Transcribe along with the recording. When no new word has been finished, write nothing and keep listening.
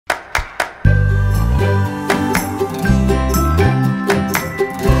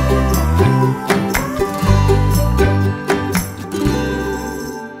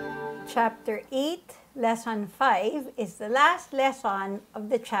Chapter 8, Lesson 5 is the last lesson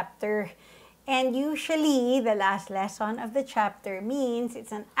of the chapter. And usually, the last lesson of the chapter means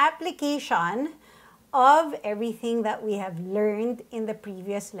it's an application of everything that we have learned in the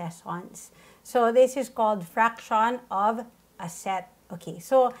previous lessons. So this is called fraction of a set. Okay,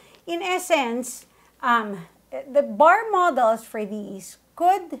 so in essence, the bar models for these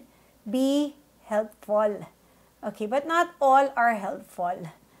could be helpful. Okay, but not all are helpful.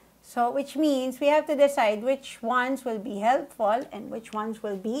 So which means we have to decide which ones will be helpful and which ones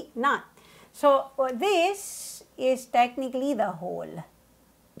will be not. So this is technically the whole.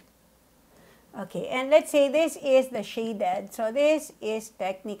 Okay, and let's say this is the shaded. So this is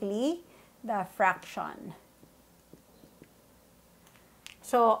technically the fraction.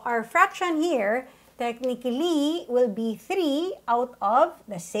 So our fraction here technically will be 3 out of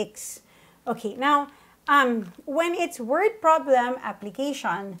the 6. Okay, now when it's word problem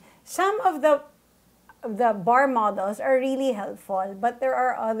application, some of the bar models are really helpful, but there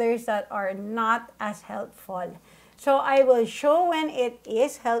are others that are not as helpful. So I will show when it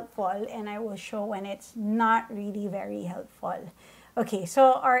is helpful and I will show when it's not really very helpful. Okay,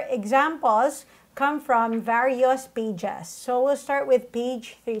 so our examples come from various pages. So we'll start with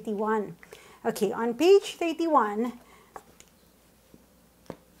page 31. Okay, on page 31,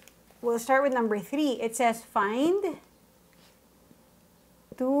 we'll start with number 3. It says find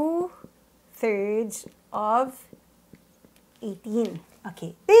 2/3 of 18.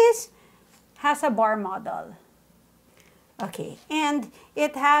 Okay, this has a bar model. Okay, and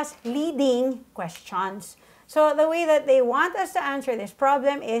it has leading questions. So the way that they want us to answer this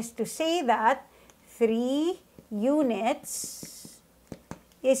problem is to say that 3 units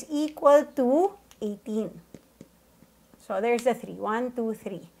is equal to 18. So there's the 3. 1, 2,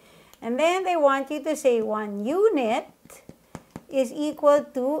 3. And then they want you to say 1 unit is equal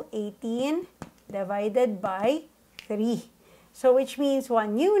to 18 divided by 3. So which means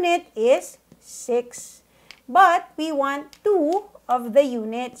 1 unit is 6. But we want 2 of the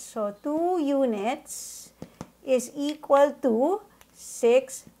units. So 2 units is equal to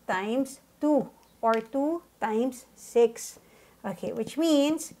 6 times 2 or 2 times 6. Okay, which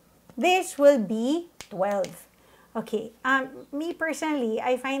means this will be 12. Okay, me personally,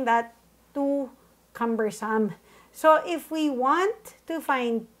 I find that too cumbersome. So if we want to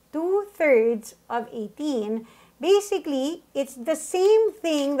find 2/3 of 18, basically, it's the same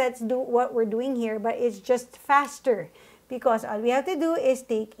thing that's what we're doing here, but it's just faster. Because all we have to do is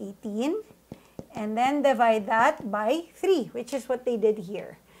take 18 and then divide that by 3, which is what they did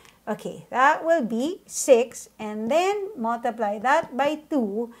here. Okay, that will be 6, and then multiply that by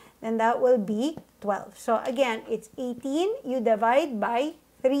 2, then that will be 12. So again, it's 18, you divide by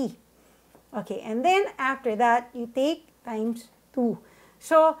 3. Okay, and then after that, you take times 2.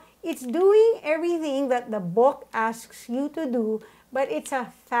 So it's doing everything that the book asks you to do, but it's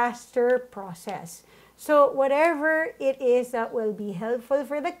a faster process. So whatever it is that will be helpful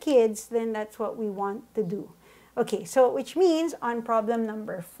for the kids, then that's what we want to do. Okay, so which means on problem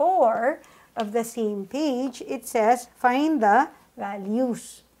number 4 of the same page, it says find the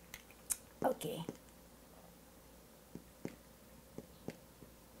values. Okay.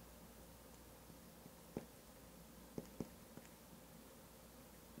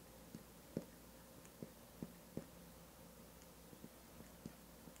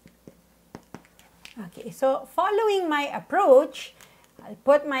 Okay, so following my approach, I'll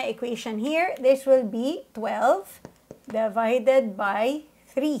put my equation here. This will be 12 divided by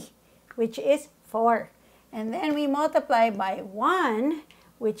 3, which is 4. And then we multiply by 1,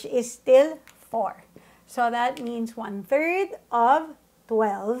 which is still 4. So that means 1/3 of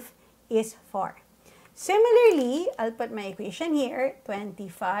 12 is 4. Similarly, I'll put my equation here,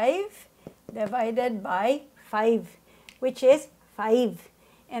 25 divided by 5, which is 5.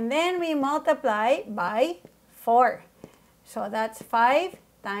 And then we multiply by 4. So that's 5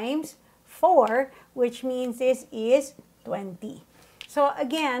 times 4, which means this is 20. So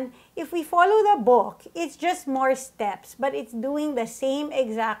again, if we follow the book, it's just more steps, but it's doing the same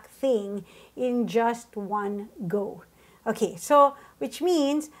exact thing in just one go. Okay, so which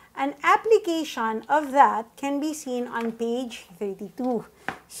means an application of that can be seen on page 32.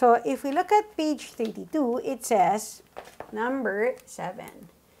 So if we look at page 32, it says number 7.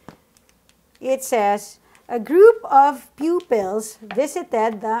 It says, a group of pupils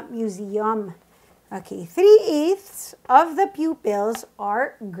visited the museum. Okay, 3/8 of the pupils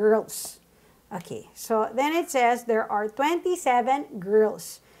are girls. Okay, so then it says there are 27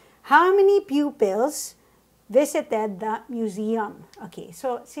 girls. How many pupils visited the museum? Okay,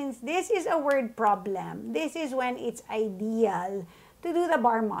 so since this is a word problem, this is when it's ideal to do the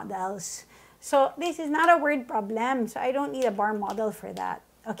bar models. So this is not a word problem, so I don't need a bar model for that.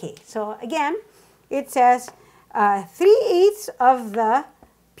 Okay, so again, it says 3/8 of the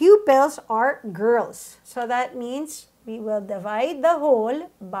pupils are girls. So that means we will divide the whole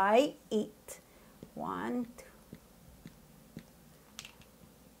by 8. 1, 2.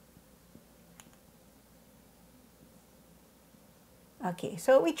 Okay,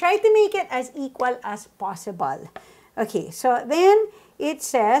 so we try to make it as equal as possible. Okay, so then it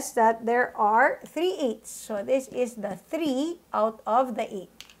says that there are 3/8. So this is the 3 out of the 8.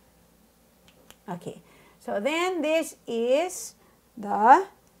 Okay, so then this is the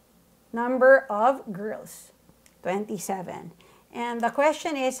number of girls, 27. And the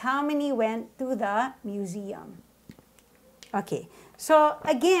question is, how many went to the museum? Okay, so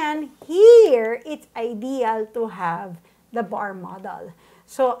again, here it's ideal to have the bar model.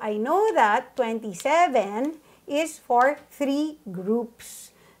 So I know that 27 is for 3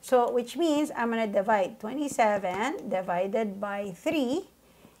 groups. So which means I'm going to divide 27 divided by 3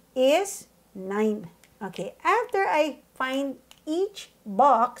 is 9. Okay, after I find each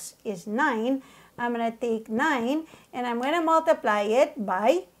box is 9, I'm going to take 9 and I'm going to multiply it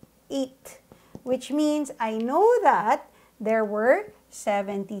by 8, which means I know that there were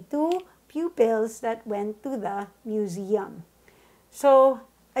 72 pupils that went to the museum. So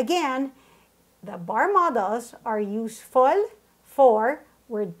again, the bar models are useful for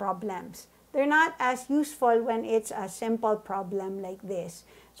word problems. They're not as useful when it's a simple problem like this.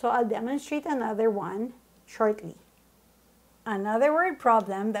 So I'll demonstrate another one shortly. Another word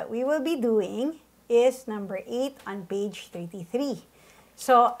problem that we will be doing is number 8 on page 33.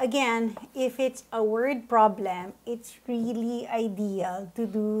 So again, if it's a word problem, it's really ideal to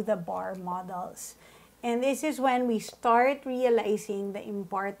do the bar models. And this is when we start realizing the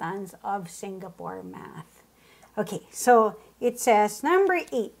importance of Singapore math. Okay, so it says number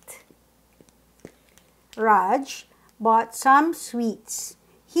 8. Raj bought some sweets.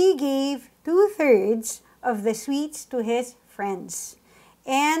 He gave 2/3 of the sweets to his friends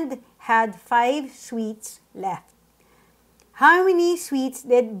and had 5 sweets left. How many sweets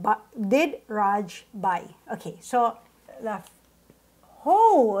did Raj buy? Okay, so the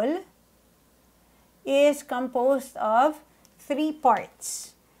whole is composed of 3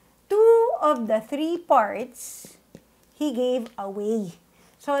 parts. 2 of the 3 parts he gave away.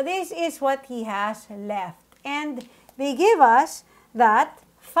 So this is what he has left. And they give us that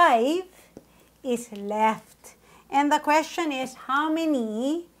 5 is left. And the question is, how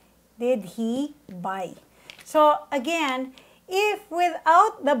many did he buy? So again, if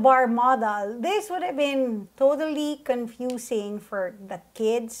without the bar model, this would have been totally confusing for the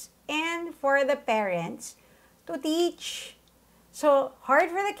kids and for the parents to teach. So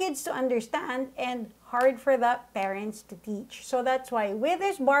hard for the kids to understand and hard for the parents to teach. So that's why with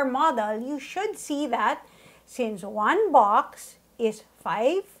this bar model, you should see that since 1 box is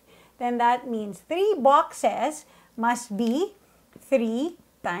 5, then that means 3 boxes must be 3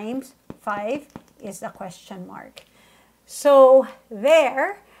 times 5 is the question mark. So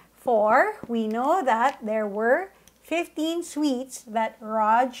therefore, we know that there were 15 sweets that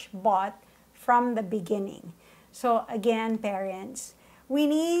Raj bought from the beginning. So again, parents, we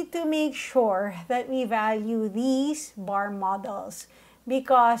need to make sure that we value these bar models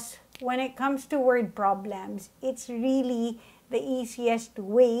because when it comes to word problems, it's really the easiest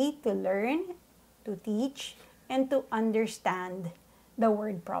way to learn, to teach, and to understand the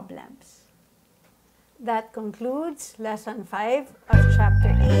word problems. That concludes Lesson 5 of Chapter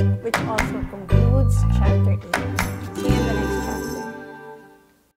 8, which also concludes Chapter 8. See you in the next